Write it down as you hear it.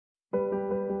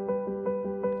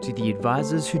To the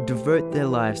advisors who devote their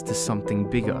lives to something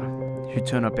bigger, who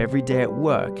turn up every day at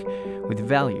work with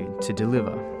value to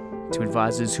deliver. To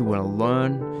advisors who want to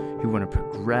learn, who want to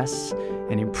progress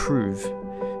and improve,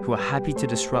 who are happy to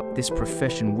disrupt this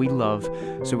profession we love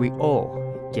so we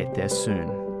all get there soon.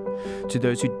 To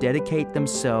those who dedicate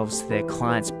themselves to their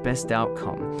client's best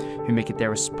outcome, who make it their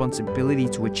responsibility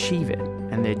to achieve it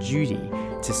and their duty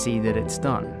to see that it's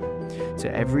done.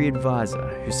 To every advisor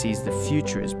who sees the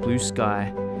future as blue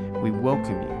sky, we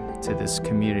welcome you to this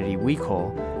community we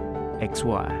call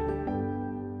XY.